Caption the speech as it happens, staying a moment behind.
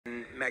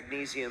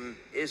magnesium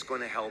is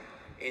going to help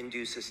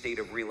induce a state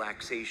of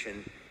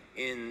relaxation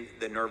in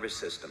the nervous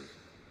system.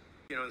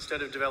 You know,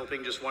 instead of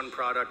developing just one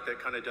product that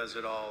kind of does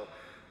it all,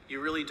 you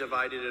really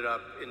divided it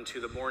up into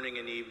the morning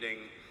and evening.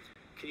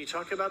 Can you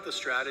talk about the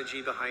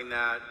strategy behind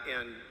that,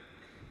 and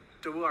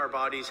do our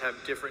bodies have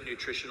different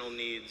nutritional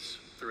needs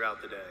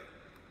throughout the day?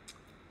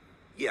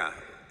 Yeah,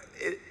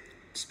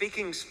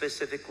 speaking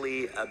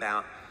specifically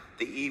about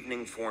the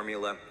evening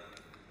formula,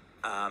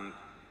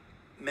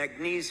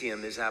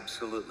 magnesium is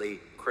absolutely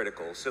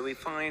critical. So we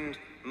find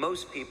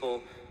most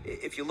people,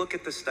 if you look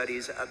at the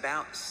studies,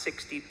 about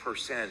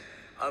 60%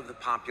 of the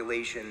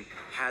population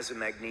has a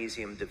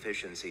magnesium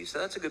deficiency. So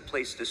that's a good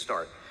place to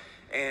start.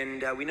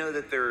 And we know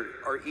that there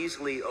are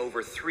easily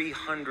over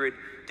 300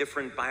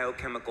 different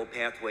biochemical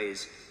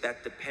pathways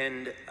that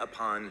depend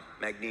upon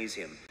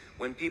magnesium.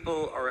 When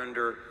people are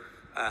under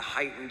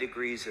heightened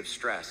degrees of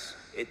stress,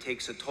 it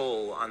takes a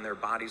toll on their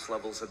body's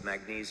levels of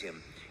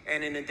magnesium.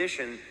 And in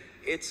addition,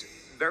 it's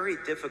very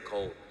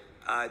difficult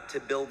to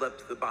build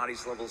up the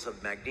body's levels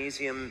of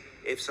magnesium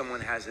if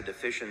someone has a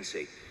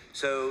deficiency.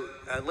 So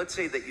let's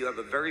say that you have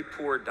a very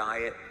poor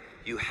diet,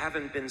 you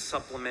haven't been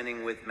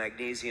supplementing with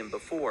magnesium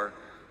before,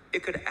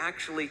 it could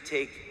actually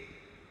take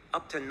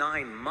up to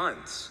 9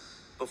 months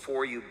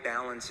before you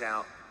balance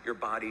out your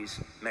body's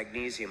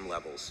magnesium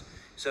levels.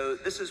 So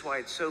this is why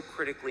it's so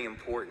critically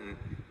important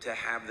to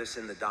have this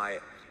in the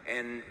diet.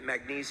 And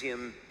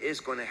magnesium is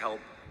going to help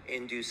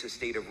induce a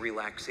state of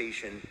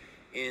relaxation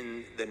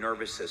in the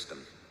nervous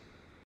system.